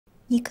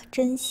你可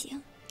真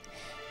行，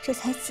这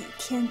才几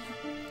天呢，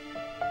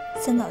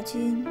三岛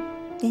君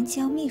连机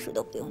要秘书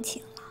都不用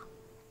请了。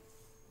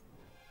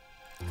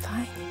妨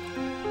碍你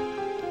吗？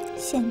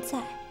现在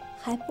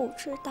还不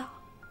知道。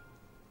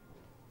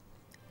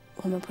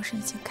我们不是已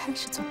经开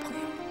始做朋友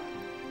了吗？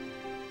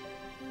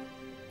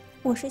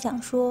我是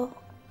想说，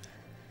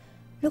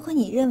如果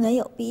你认为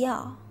有必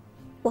要，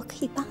我可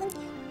以帮你。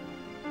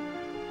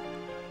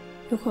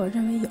如果我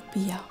认为有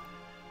必要，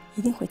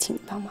一定会请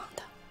你帮忙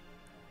的。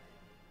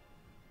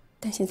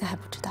但现在还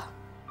不知道。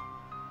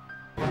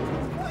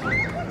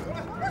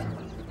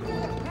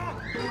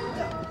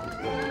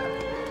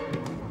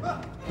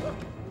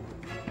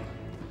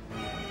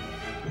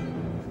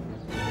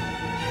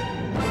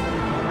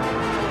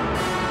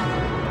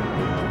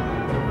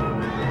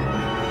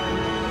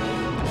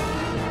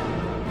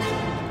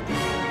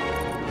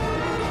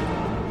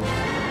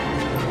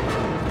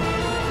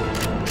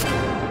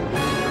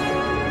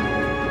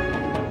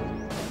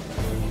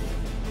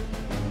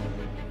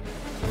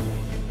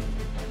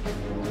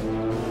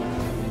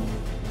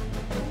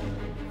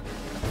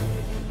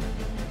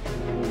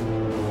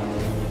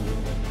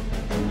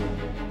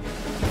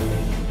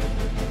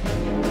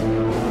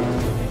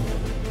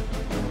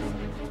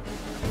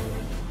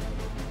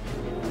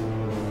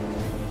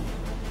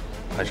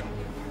海生，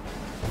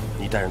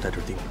你带人在这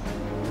儿盯着，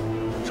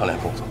商量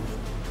工作。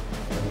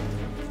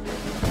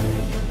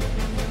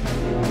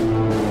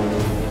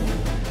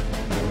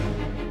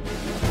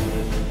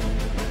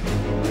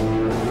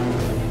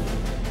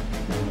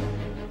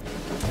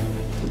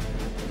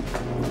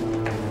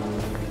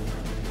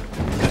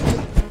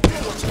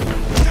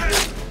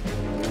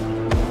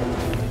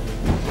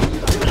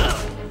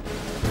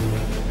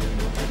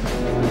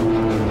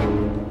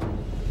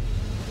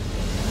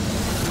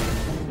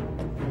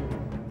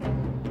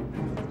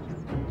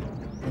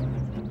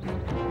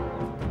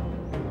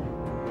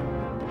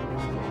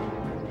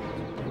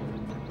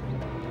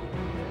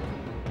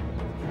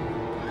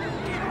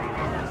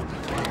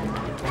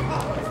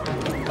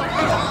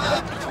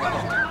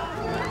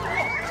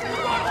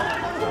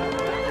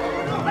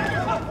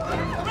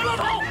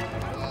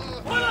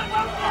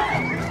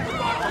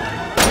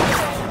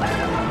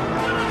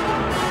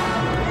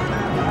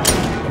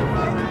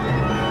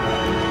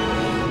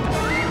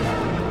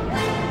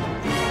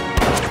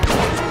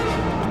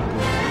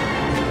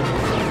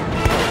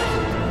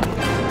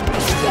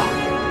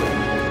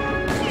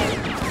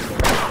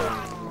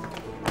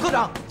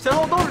前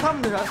后都是他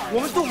们的人，我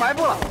们中埋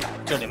伏了。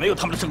这里没有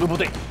他们的正规部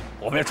队，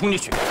我们要冲进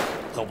去，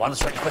和丸子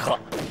兄弟会合。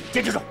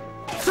别记住。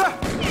是。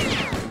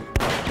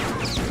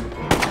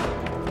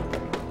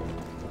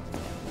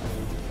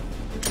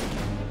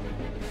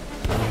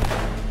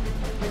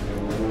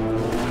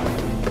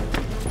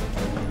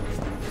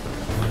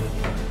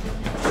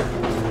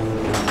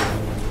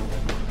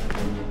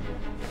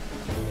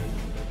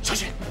小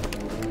心！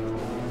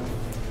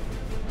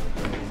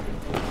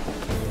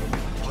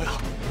朋友，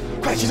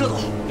快骑车走！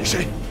你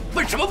谁？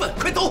问什么问？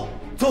快走！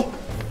走！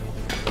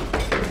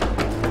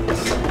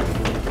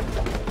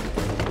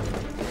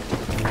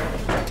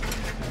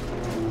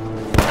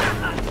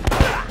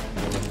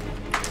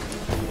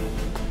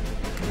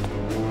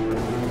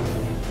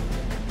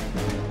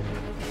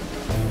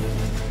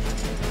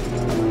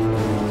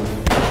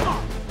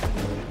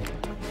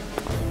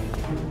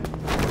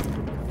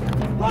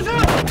老师！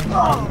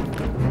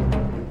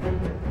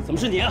怎么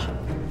是你啊？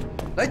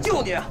来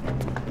救你啊！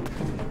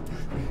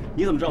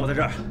你怎么知道我在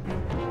这儿？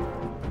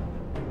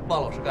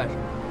汪老师干什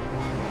么？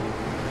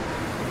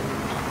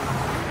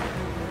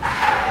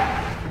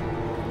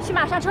去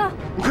马上车！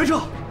你开车，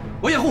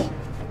我掩护。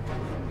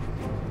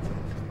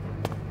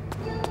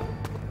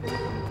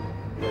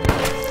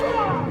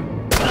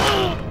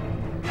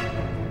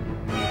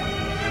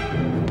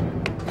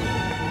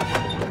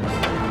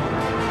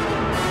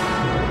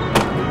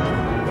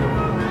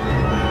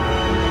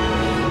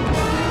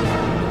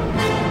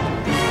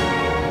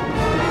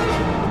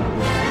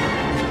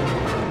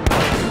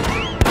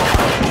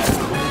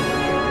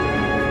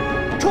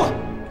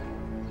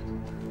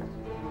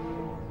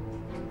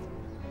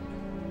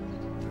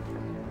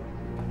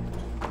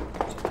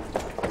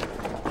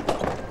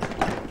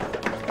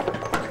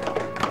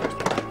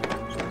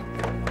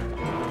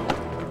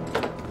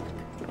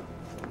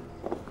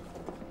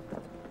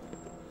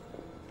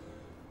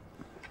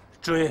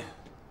追！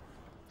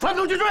传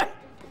统去追！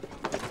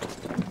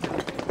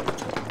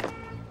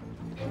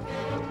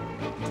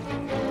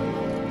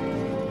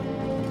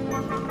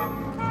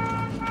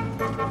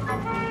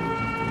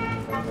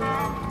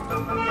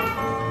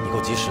你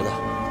够及时的，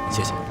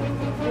谢谢。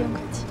不用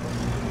客气。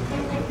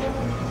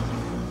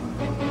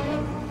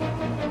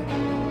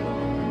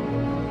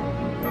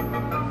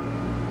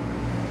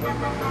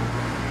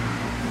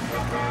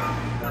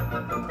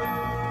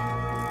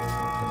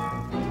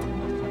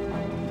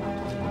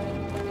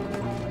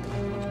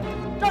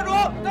站住！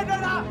在这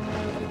儿呢！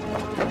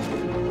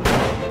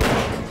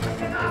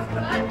在哪？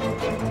快来！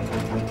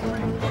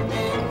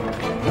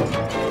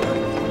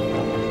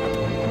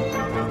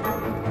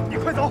你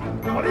快走，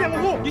我来掩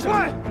护。你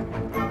快，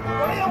我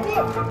来掩护。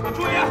注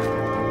意！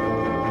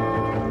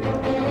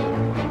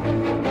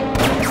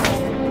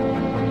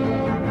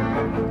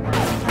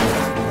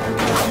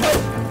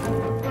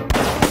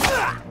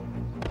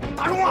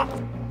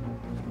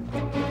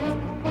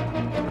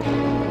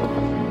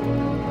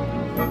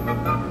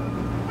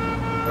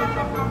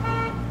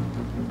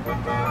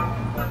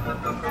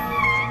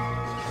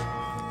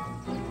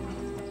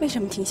为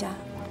什么停下？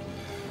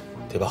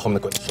得把后面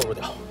鬼子收拾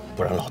掉，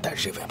不然老带着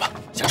这尾巴。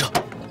下车。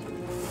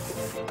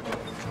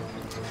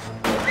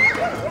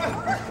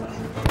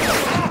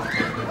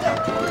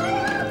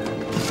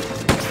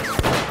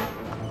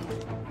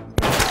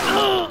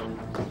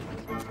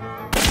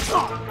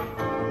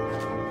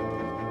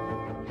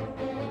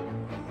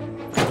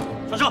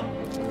上车。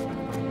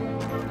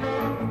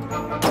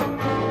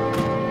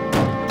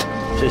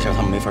这下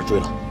他们没法追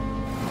了。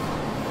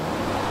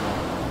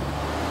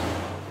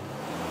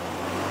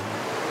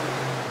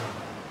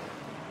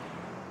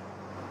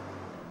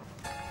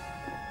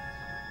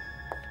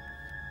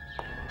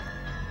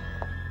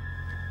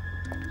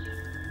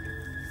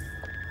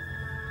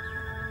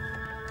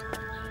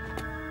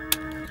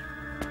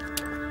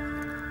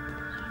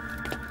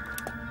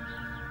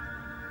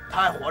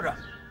 他还活着，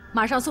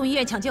马上送医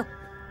院抢救。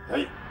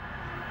哎，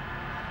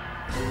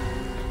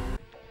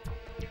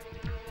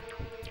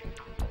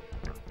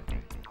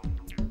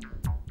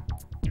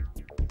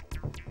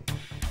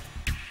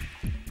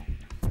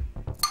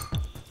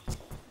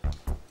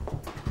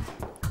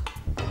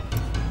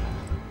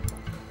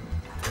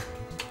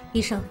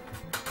医生，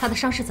他的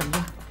伤势怎么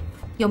样？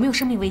有没有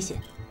生命危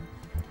险？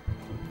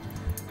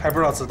还不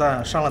知道子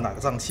弹伤了哪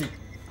个脏器，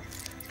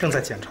正在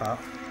检查。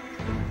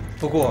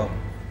不过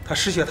他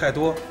失血太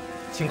多，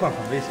情况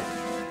很危险。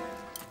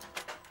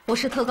我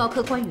是特高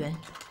科官员，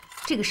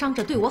这个伤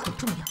者对我很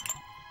重要。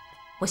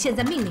我现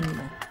在命令你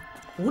们，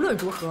无论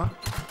如何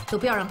都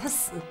不要让他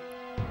死。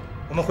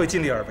我们会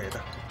尽力而为的。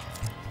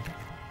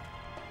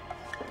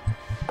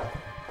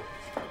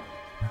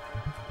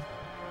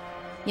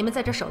你们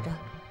在这守着，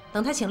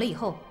等他醒了以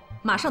后，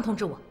马上通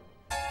知我。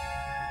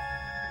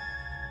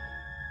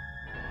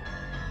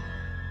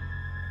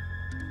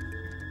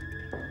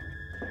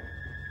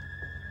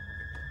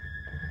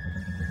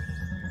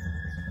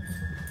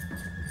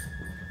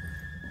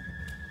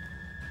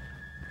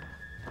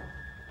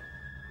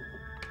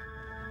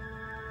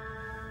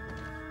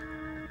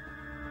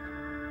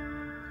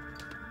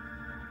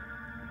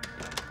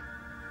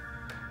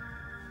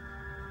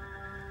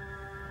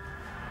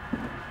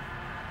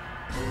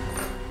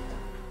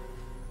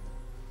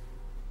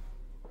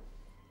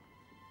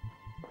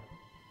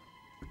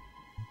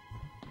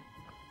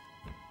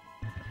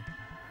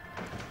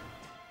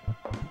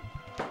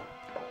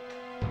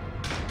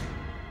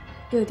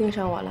 又盯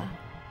上我了。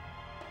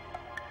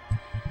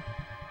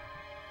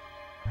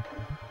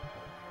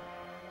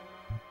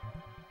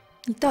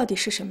你到底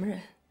是什么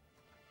人？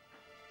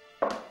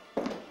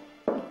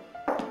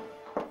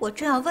我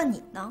正要问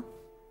你呢。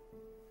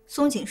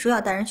松井说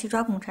要带人去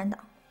抓共产党，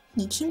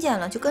你听见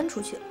了就跟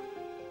出去了。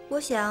我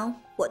想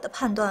我的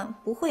判断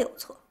不会有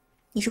错，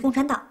你是共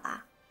产党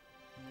吧？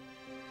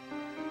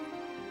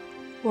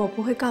我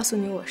不会告诉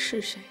你我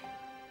是谁。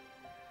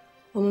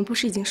我们不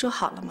是已经说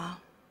好了吗？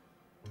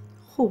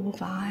 互不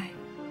妨碍。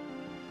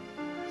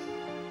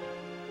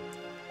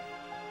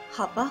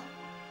好吧，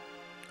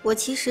我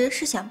其实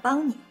是想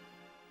帮你。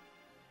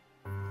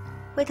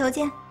回头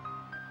见。